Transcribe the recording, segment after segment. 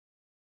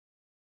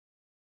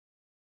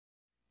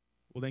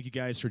Well, thank you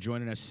guys for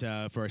joining us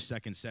for our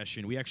second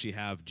session. We actually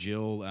have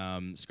Jill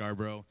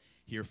Scarbrough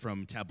here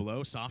from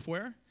Tableau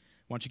Software.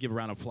 Why don't you give a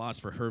round of applause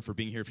for her for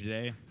being here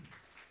today?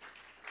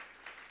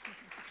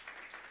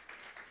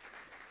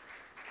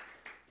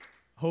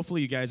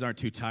 Hopefully you guys aren't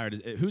too tired.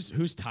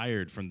 Who's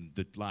tired from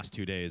the last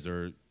 2 days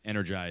or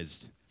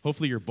energized?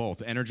 Hopefully you're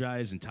both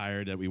energized and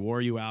tired, that we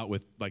wore you out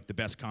with like the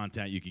best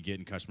content you could get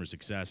in customer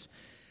success.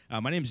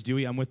 My name's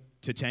Dewey. I'm with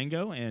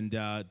Tatango, and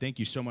thank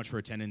you so much for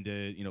attending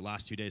the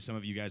last 2 days. Some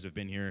of you guys have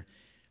been here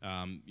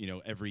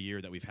every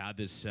year that we've had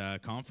this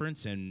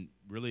conference, and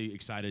really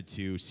excited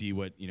to see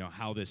what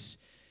how this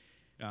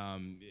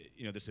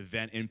this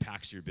event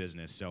impacts your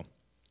business. So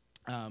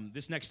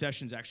this next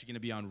session is actually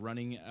going to be on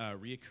running a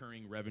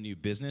reoccurring revenue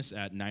business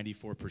at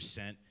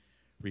 94%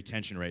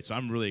 retention rate. So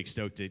I'm really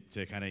stoked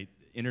to kind of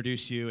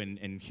introduce you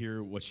and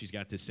hear what she's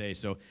got to say.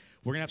 So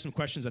we're going to have some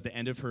questions at the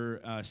end of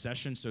her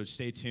session, so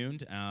stay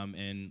tuned,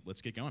 and let's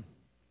get going.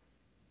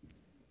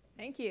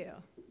 Thank you.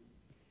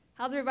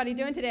 How's everybody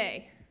doing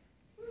today?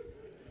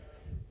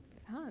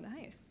 Oh,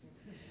 nice.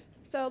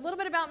 So a little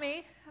bit about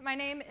me. My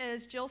name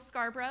is Jill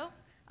Scarbrough.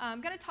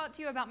 I'm going to talk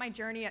to you about my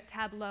journey at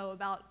Tableau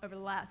over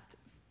the last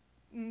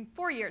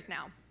 4 years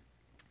now.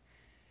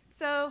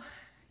 So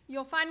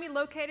you'll find me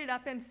located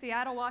up in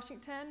Seattle,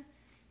 Washington.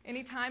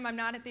 Anytime I'm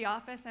not at the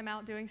office, I'm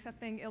out doing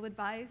something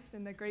ill-advised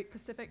in the great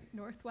Pacific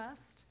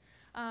Northwest,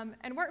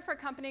 and work for a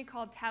company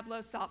called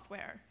Tableau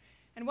Software.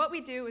 And what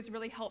we do is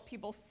really help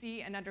people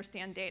see and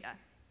understand data.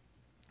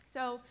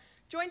 So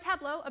joined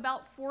Tableau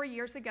about 4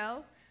 years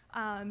ago,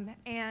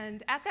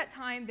 and at that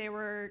time, there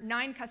were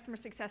 9 customer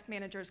success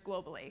managers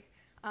globally.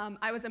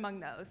 I was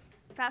among those.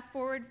 Fast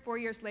forward 4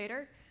 years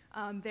later,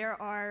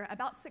 there are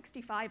about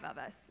 65 of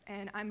us,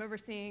 and I'm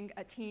overseeing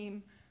a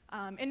team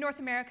in North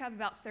America of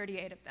about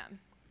 38 of them.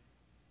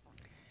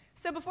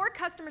 So before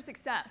customer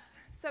success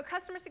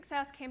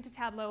came to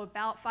Tableau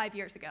about 5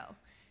 years ago.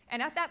 And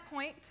at that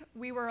point,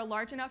 we were a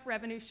large enough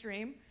revenue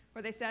stream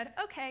where they said,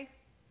 okay,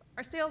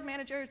 our sales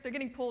managers, they're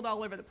getting pulled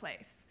all over the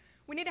place.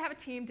 We need to have a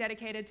team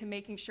dedicated to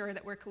making sure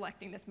that we're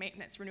collecting this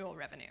maintenance renewal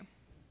revenue.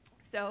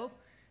 So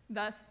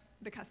thus,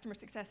 the customer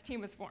success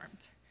team was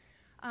formed.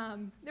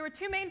 There were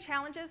 2 main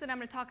challenges that I'm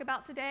going to talk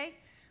about today,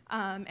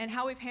 and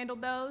how we've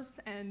handled those,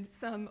 and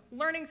some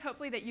learnings,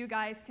 hopefully, that you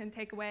guys can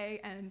take away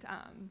and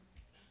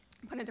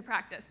put into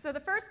practice. So the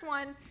first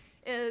one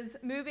is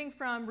moving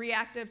from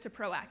reactive to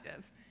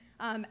proactive.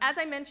 As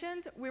I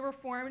mentioned, we were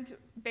formed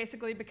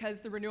basically because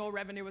the renewal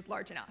revenue was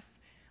large enough.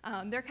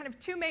 There are kind of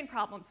 2 main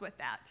problems with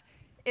that.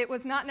 It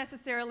was not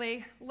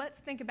necessarily, let's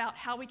think about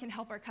how we can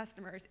help our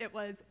customers. It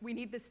was, we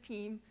need this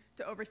team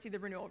to oversee the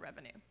renewal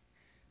revenue.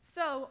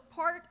 So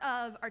part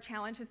of our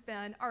challenge has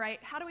been, all right,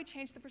 how do we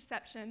change the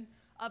perception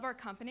of our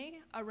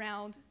company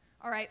around,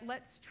 all right,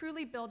 let's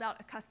truly build out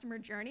a customer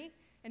journey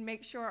and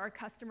make sure our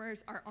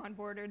customers are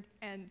onboarded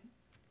and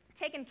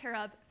taken care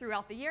of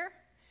throughout the year.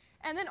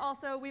 And then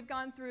also, we've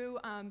gone through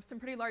some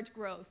pretty large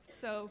growth.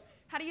 So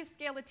how do you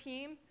scale a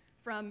team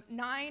from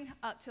 9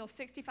 up till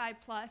 65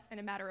 plus in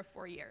a matter of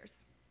 4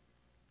 years?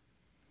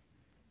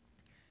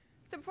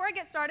 So before I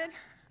get started,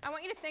 I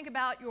want you to think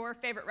about your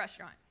favorite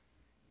restaurant.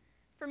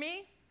 For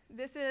me,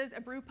 this is a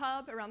brew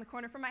pub around the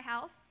corner from my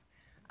house.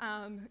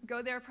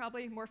 Go there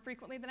probably more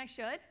frequently than I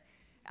should.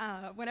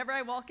 Whenever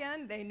I walk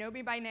in, they know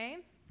me by name.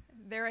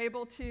 They're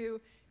able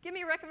to give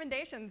me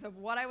recommendations of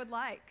what I would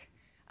like.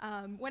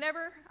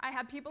 Whenever I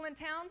have people in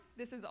town,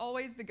 this is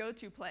always the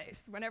go-to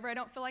place. Whenever I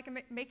don't feel like I'm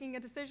making a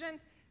decision,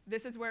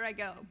 this is where I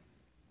go.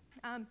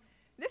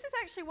 This is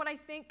actually what I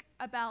think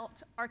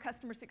about our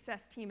customer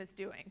success team is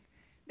doing.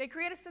 They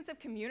create a sense of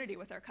community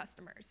with our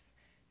customers.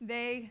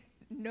 They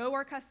know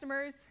our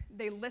customers,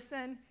 they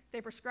listen,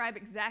 they prescribe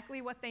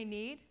exactly what they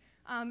need,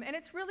 and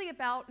it's really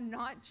about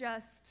not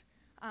just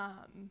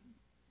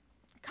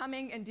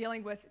coming and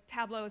dealing with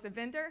Tableau as a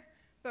vendor,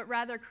 but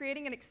rather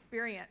creating an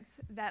experience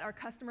that our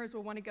customers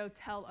will want to go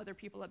tell other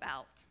people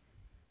about.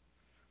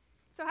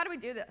 So how do we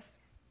do this?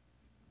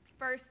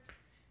 First,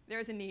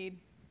 there's a need.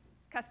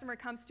 Customer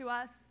comes to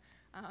us,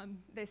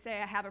 they say,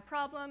 I have a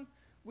problem,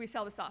 we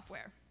sell the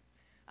software.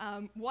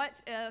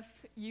 What if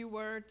you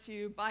were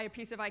to buy a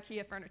piece of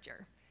IKEA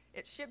furniture?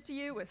 It's shipped to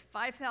you with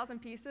 5,000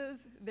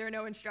 pieces, there are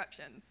no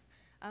instructions.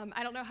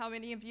 I don't know how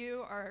many of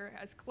you are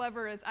as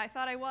clever as I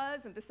thought I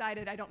was and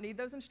decided I don't need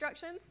those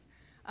instructions.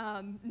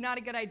 Not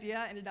a good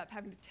idea, ended up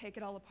having to take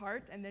it all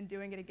apart and then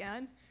doing it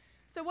again.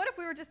 So what if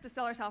we were just to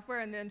sell our software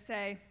and then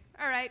say,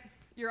 all right,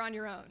 you're on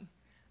your own?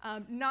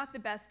 Not the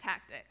best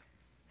tactic.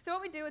 So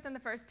what we do within the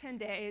first 10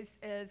 days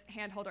is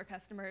handhold our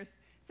customers,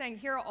 saying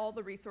here are all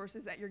the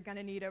resources that you're going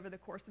to need over the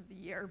course of the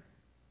year.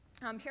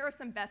 Here are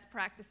some best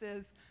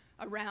practices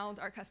around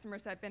our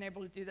customers that have been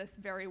able to do this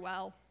very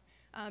well.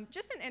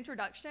 Just an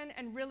introduction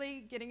and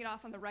really getting it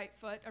off on the right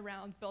foot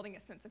around building a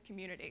sense of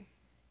community.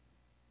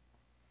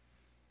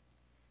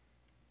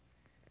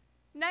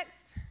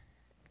 Next,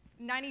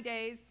 90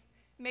 days,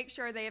 make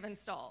sure they have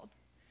installed.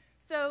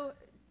 So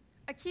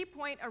a key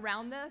point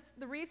around this,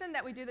 the reason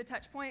that we do the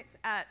touch points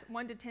at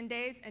 1 to 10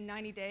 days and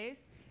 90 days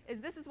is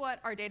this is what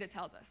our data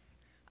tells us.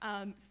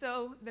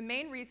 So the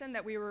main reason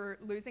that we were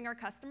losing our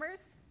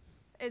customers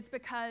is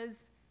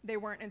because they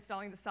weren't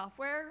installing the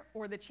software,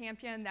 or the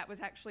champion that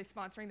was actually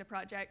sponsoring the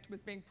project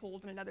was being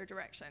pulled in another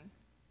direction.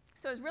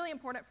 So it's really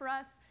important for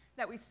us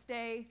that we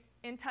stay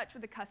in touch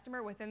with the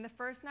customer within the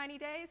first 90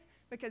 days,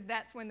 because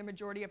that's when the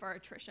majority of our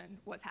attrition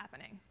was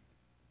happening.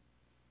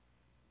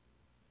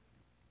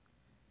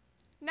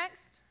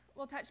 Next,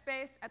 we'll touch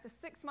base at the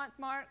 6-month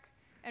mark,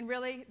 and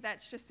really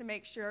that's just to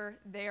make sure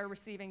they are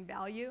receiving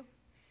value.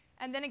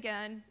 And then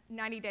again,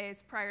 90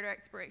 days prior to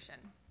expiration.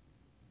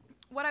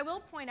 What I will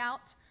point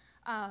out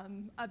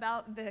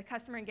about the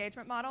customer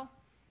engagement model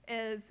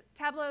is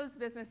Tableau's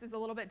business is a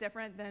little bit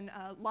different than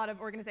a lot of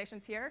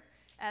organizations here,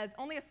 as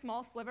only a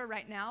small sliver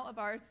right now of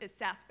ours is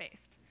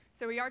SaaS-based.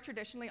 So we are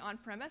traditionally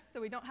on-premise,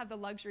 so we don't have the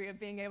luxury of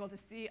being able to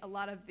see a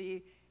lot of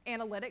the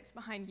analytics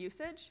behind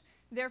usage.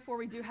 Therefore,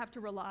 we do have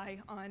to rely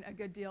on a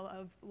good deal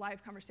of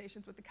live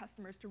conversations with the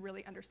customers to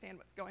really understand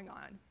what's going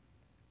on.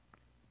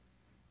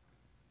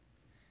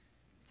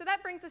 So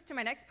that brings us to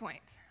my next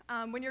point.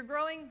 When you're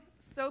growing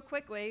so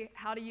quickly,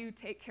 how do you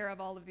take care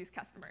of all of these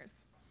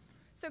customers?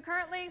 So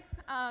currently,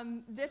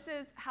 this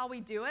is how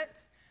we do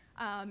it.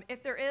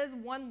 If there is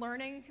one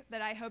learning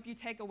that I hope you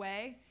take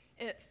away,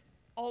 it's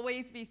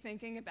always be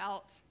thinking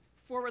about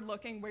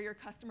forward-looking where your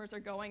customers are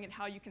going and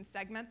how you can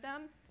segment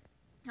them.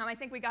 I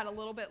think we got a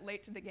little bit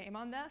late to the game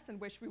on this and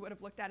wish we would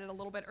have looked at it a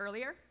little bit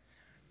earlier.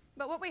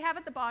 But what we have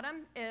at the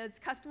bottom is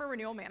Customer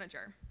Renewal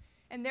Manager.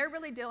 And they're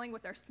really dealing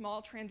with our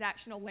small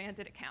transactional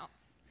landed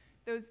accounts.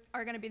 Those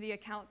are going to be the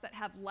accounts that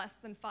have less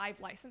than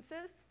 5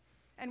 licenses.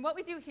 And what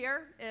we do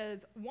here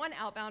is one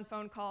outbound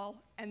phone call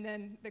and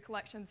then the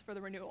collections for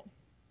the renewal.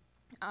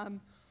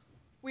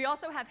 We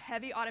also have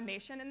heavy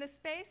automation in this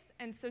space,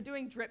 and so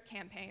doing drip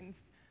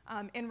campaigns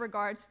in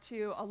regards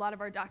to a lot of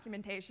our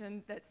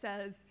documentation that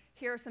says,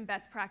 here are some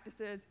best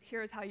practices,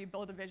 here's how you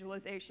build a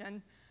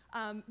visualization.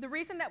 The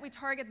reason that we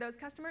target those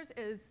customers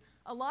is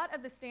a lot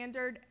of the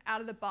standard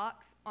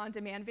out-of-the-box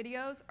on-demand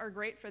videos are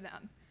great for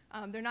them.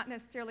 They're not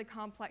necessarily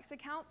complex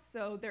accounts,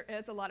 so there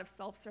is a lot of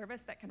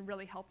self-service that can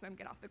really help them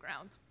get off the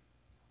ground.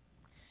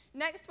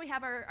 Next, we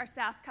have our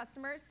SaaS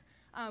customers.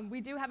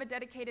 We do have a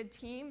dedicated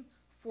team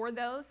for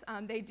those.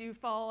 They do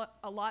follow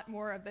a lot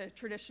more of the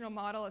traditional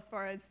model as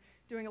far as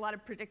doing a lot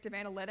of predictive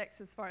analytics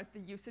as far as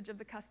the usage of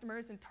the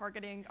customers and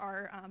targeting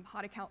our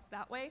hot accounts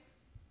that way.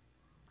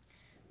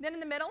 Then in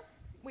the middle,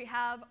 we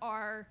have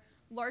our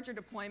larger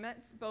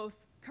deployments,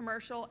 both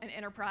commercial and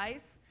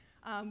enterprise.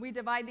 We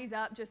divide these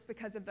up just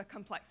because of the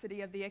complexity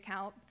of the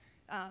account.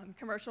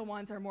 Commercial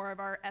ones are more of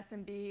our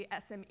SMB,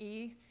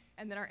 SME,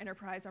 and then our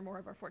enterprise are more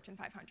of our Fortune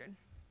 500.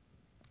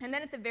 And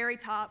then at the very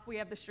top, we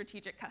have the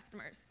strategic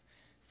customers.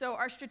 So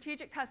our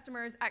strategic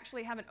customers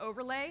actually have an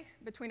overlay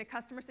between a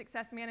customer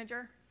success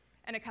manager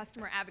and a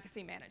customer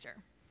advocacy manager.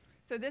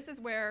 So this is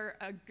where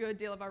a good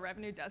deal of our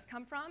revenue does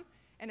come from,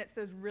 and it's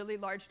those really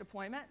large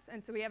deployments.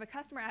 And so we have a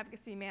customer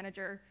advocacy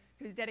manager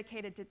who's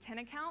dedicated to 10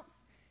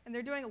 accounts, and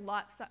they're doing a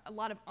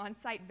lot of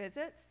on-site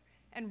visits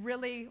and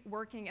really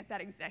working at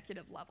that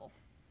executive level.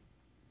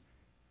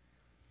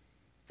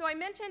 So I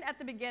mentioned at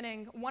the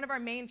beginning, one of our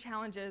main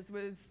challenges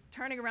was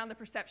turning around the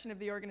perception of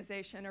the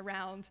organization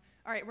around,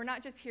 all right, we're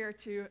not just here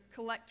to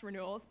collect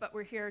renewals, but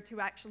we're here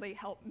to actually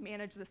help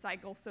manage the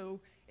cycle so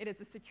it is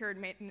a secured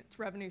maintenance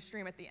revenue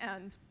stream at the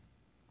end.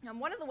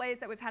 One of the ways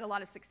that we've had a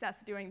lot of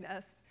success doing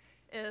this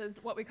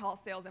is what we call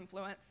sales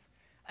influence.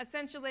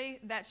 Essentially,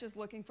 that's just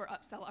looking for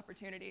upsell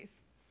opportunities.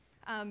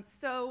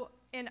 So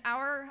in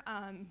our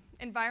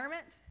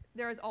environment,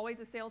 there is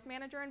always a sales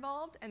manager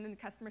involved, and then the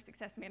customer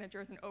success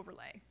manager is an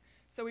overlay.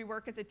 So we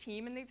work as a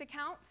team in these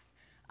accounts.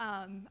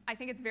 I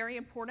think it's very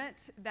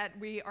important that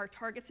we are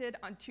targeted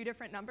on 2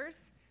 different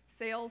numbers.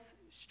 Sales,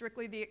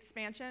 strictly the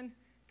expansion.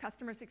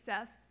 Customer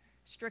success,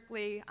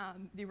 strictly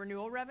the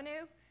renewal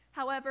revenue.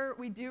 However,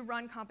 we do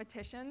run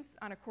competitions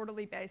on a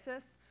quarterly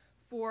basis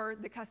for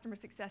the customer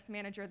success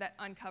manager that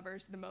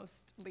uncovers the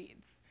most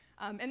leads.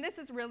 And this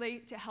is really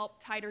to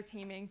help tighter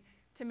teaming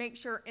to make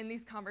sure in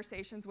these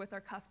conversations with our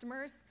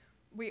customers,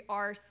 we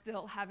are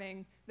still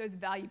having those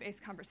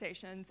value-based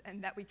conversations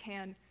and that we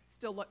can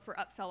still look for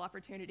upsell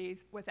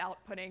opportunities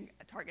without putting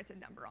a targeted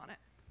number on it.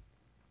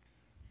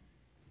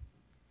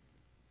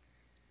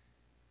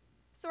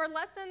 So our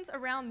lessons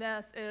around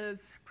this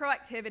is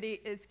proactivity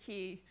is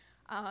key.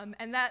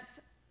 And that's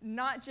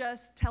not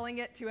just telling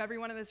it to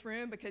everyone in this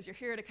room because you're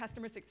here at a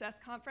customer success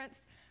conference,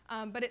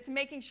 but it's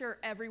making sure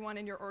everyone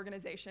in your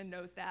organization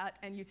knows that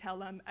and you tell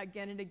them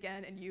again and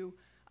again and you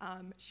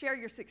share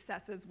your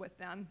successes with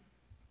them.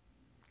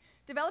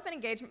 Develop an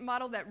engagement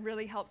model that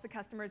really helps the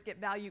customers get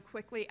value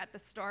quickly at the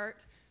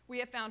start. We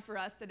have found for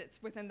us that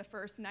it's within the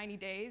first 90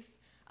 days.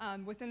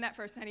 Within that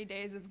first 90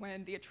 days is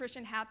when the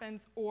attrition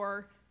happens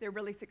or they're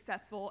really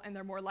successful and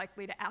they're more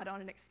likely to add on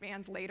and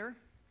expand later.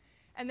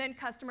 And then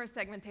customer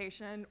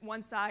segmentation,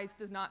 one size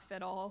does not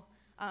fit all.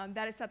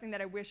 That is something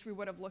that I wish we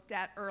would have looked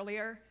at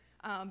earlier,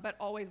 but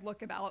always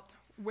look about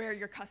where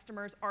your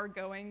customers are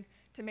going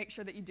to make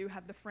sure that you do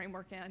have the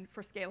framework in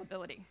for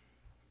scalability.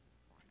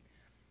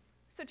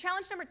 So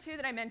challenge number 2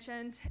 that I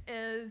mentioned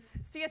is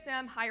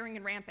CSM hiring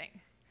and ramping.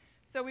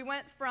 So we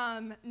went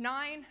from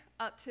 9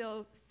 up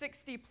till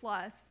 60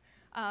 plus.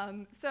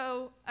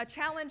 So a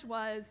challenge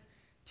was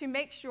to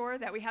make sure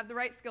that we have the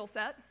right skill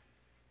set,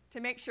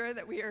 to make sure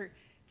that we are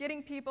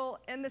getting people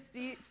in the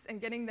seats and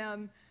getting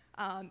them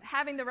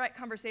having the right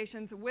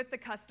conversations with the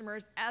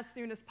customers as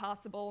soon as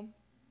possible.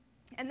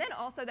 And then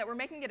also that we're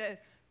making it a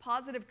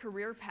positive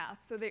career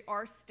path so they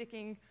are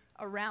sticking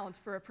around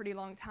for a pretty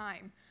long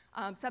time.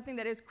 Something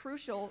that is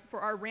crucial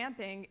for our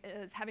ramping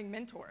is having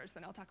mentors,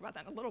 and I'll talk about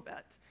that in a little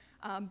bit.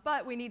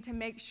 But we need to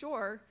make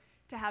sure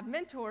to have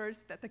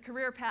mentors that the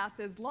career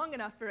path is long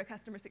enough for a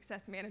customer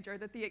success manager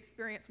that the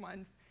experienced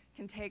ones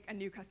can take a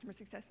new customer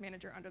success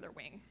manager under their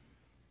wing.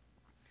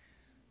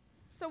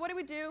 So what do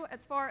we do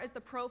as far as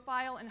the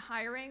profile and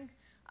hiring?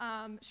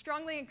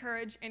 Strongly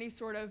encourage any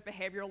sort of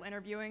behavioral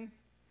interviewing.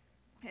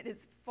 It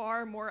is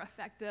far more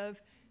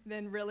effective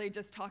than really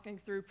just talking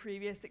through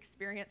previous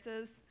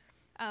experiences.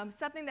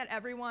 Something that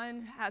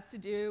everyone has to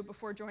do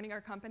before joining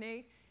our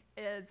company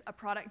is a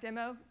product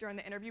demo during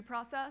the interview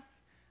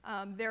process.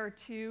 There are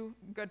 2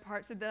 good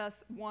parts of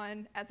this.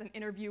 One, as an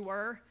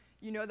interviewer,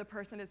 you know the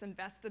person is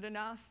invested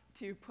enough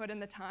to put in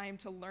the time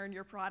to learn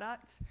your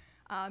product.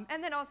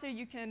 And then also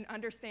you can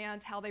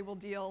understand how they will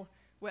deal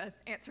with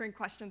answering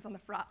questions on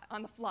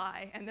the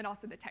fly, and then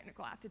also the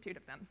technical aptitude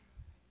of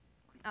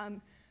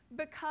them.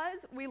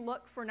 Because we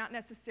look for not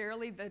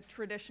necessarily the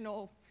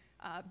traditional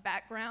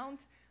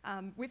background,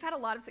 we've had a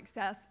lot of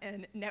success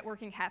in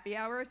networking happy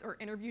hours or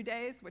interview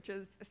days, which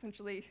is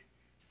essentially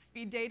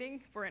speed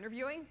dating for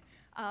interviewing.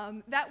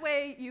 That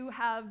way you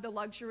have the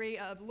luxury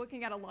of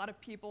looking at a lot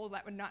of people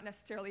that would not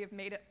necessarily have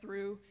made it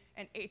through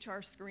an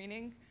HR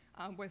screening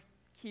with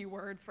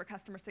keywords for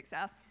customer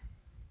success.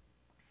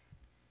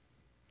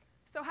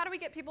 So how do we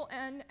get people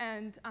in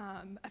and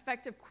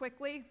effective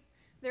quickly?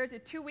 There's a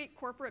 2-week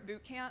corporate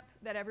boot camp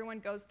that everyone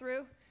goes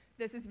through.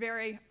 This is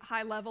very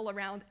high level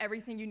around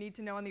everything you need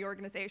to know in the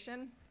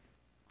organization.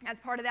 As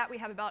part of that, we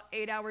have about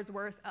 8 hours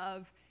worth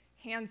of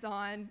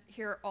hands-on,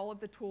 here are all of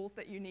the tools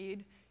that you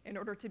need in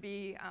order to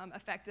be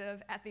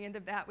effective. At the end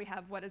of that, we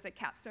have what is a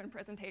capstone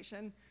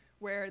presentation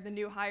where the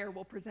new hire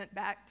will present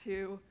back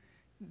to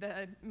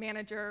the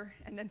manager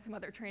and then some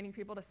other training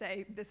people to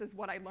say, this is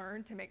what I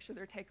learned, to make sure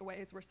their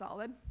takeaways were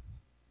solid.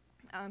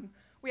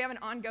 We have an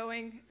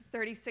ongoing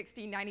 30,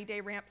 60,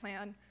 90-day ramp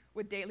plan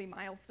with daily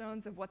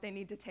milestones of what they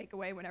need to take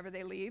away whenever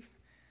they leave.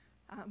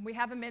 We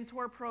have a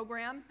mentor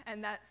program,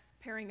 and that's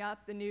pairing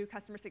up the new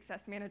customer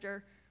success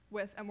manager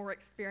with a more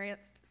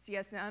experienced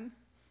CSM.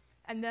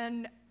 And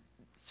then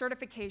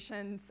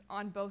certifications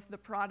on both the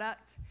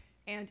product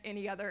and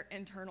any other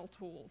internal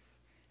tools.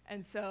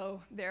 And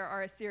so there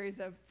are a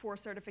series of 4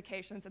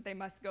 certifications that they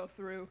must go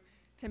through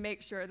to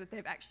make sure that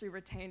they've actually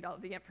retained all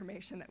of the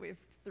information that we've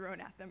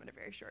thrown at them in a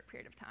very short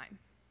period of time.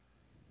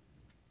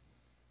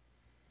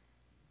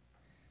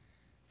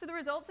 So the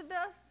results of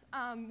this,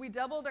 we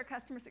doubled our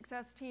customer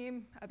success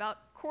team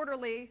about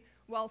quarterly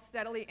while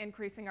steadily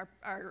increasing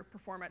our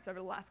performance over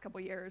the last couple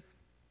years.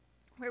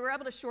 We were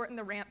able to shorten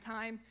the ramp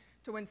time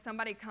to when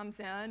somebody comes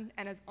in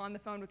and is on the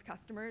phone with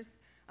customers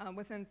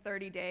within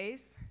 30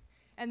 days.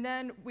 And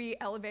then we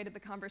elevated the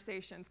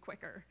conversations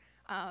quicker.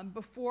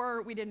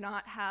 Before, we did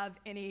not have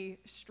any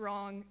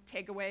strong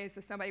takeaways.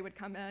 So somebody would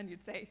come in,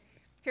 you'd say,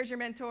 here's your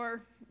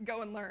mentor,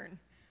 go and learn.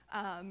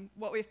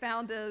 What we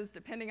found is,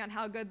 depending on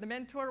how good the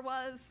mentor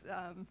was,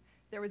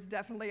 there was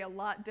definitely a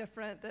lot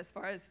different as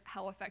far as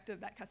how effective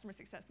that customer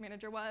success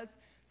manager was.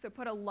 So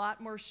put a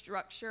lot more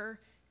structure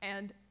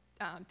and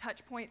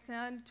touch points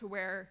in to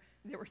where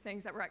there were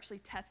things that were actually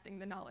testing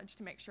the knowledge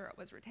to make sure it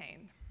was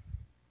retained.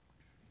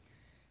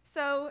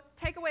 So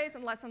takeaways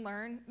and lesson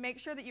learned, make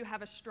sure that you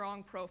have a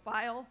strong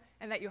profile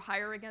and that you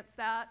hire against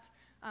that.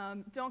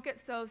 Don't get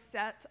so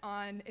set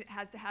on it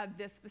has to have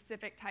this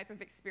specific type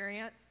of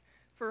experience.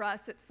 For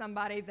us, it's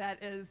somebody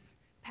that is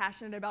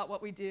passionate about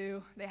what we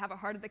do. They have a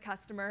heart of the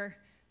customer.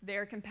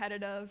 They're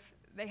competitive.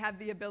 They have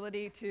the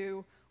ability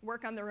to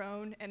work on their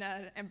own in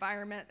an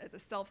environment as a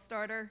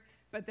self-starter,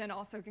 but then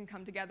also can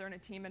come together in a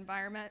team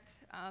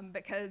environment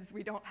because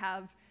we don't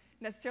have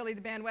necessarily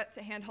the bandwidth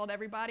to handhold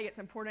everybody. It's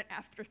important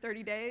after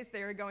 30 days,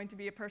 they're going to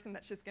be a person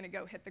that's just going to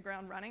go hit the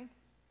ground running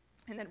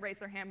and then raise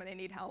their hand when they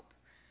need help.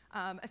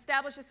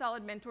 Establish a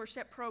solid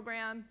mentorship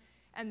program.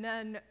 And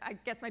then I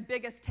guess my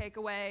biggest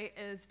takeaway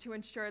is to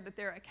ensure that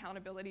there are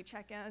accountability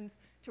check-ins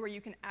to where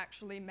you can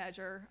actually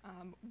measure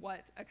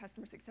what a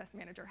customer success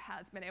manager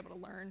has been able to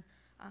learn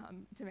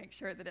to make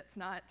sure that it's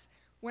not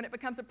when it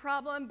becomes a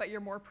problem, but you're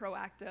more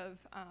proactive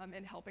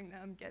in helping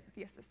them get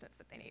the assistance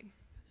that they need.